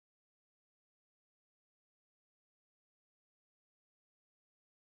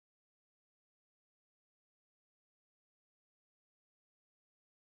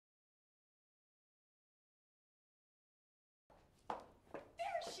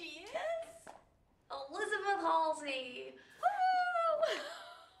Halsey. Woo!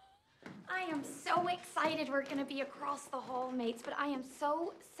 I am so excited we're gonna be across the hall, mates, but I am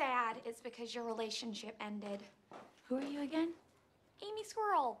so sad it's because your relationship ended. Who are you again? Amy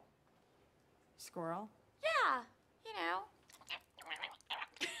Squirrel. Squirrel? Yeah, you know.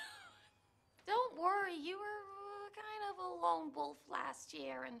 Don't worry, you were kind of a lone wolf last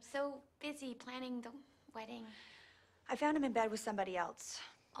year and so busy planning the wedding. I found him in bed with somebody else.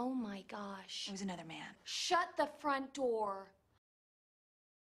 Oh my gosh. It was another man. Shut the front door.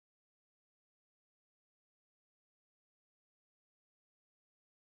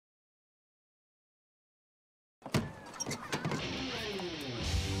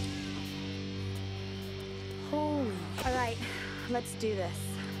 Holy. All right, let's do this.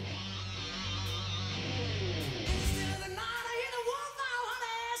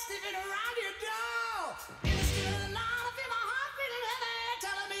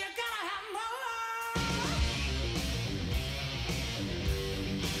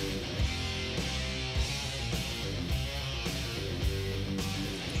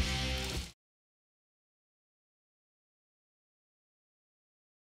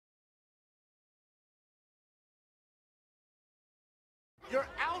 You're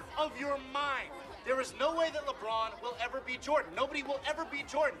out of your mind. There is no way that LeBron will ever be Jordan. Nobody will ever be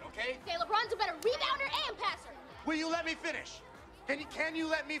Jordan, okay? Okay, LeBron's a better rebounder and passer. Will you let me finish? Can you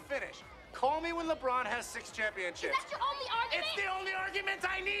let me finish? Call me when LeBron has 6 championships. Is that your only argument? It's the only argument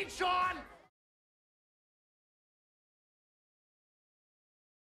I need, Sean!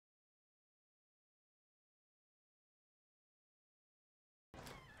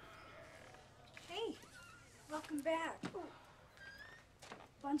 Hey, welcome back.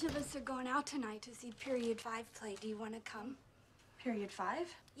 A bunch of us are going out tonight to see Period 5 play. Do you want to come? Period 5?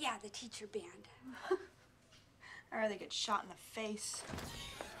 Yeah, the teacher band. I'd rather get shot in the face.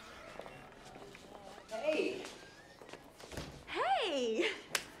 Hey! Hey!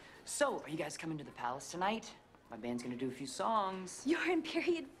 So, are you guys coming to the palace tonight? My band's gonna do a few songs. You're in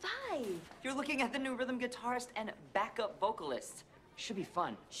Period 5. You're looking at the new rhythm guitarist and backup vocalist. Should be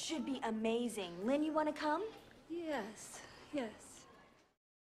fun. Should be amazing. Lynn, you want to come? Yes, yes.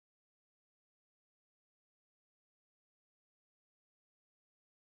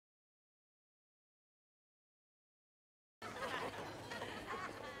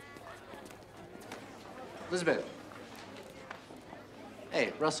 Elizabeth.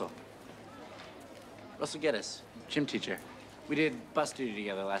 Hey, Russell. Russell Geddes, gym teacher. We did bus duty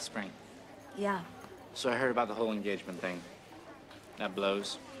together last spring. Yeah. So I heard about the whole engagement thing. That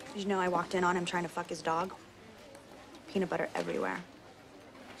blows. Did you know I walked in on him trying to fuck his dog? Peanut butter everywhere.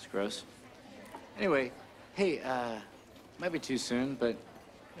 It's gross. Anyway, hey, might be too soon, but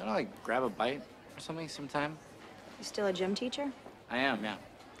you wanna, like, grab a bite or something sometime? You still a gym teacher? I am, yeah.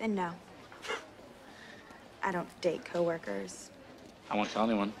 Then no. I don't date coworkers. I won't tell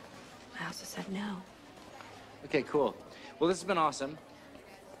anyone. I also said no. Okay, cool. Well, this has been awesome.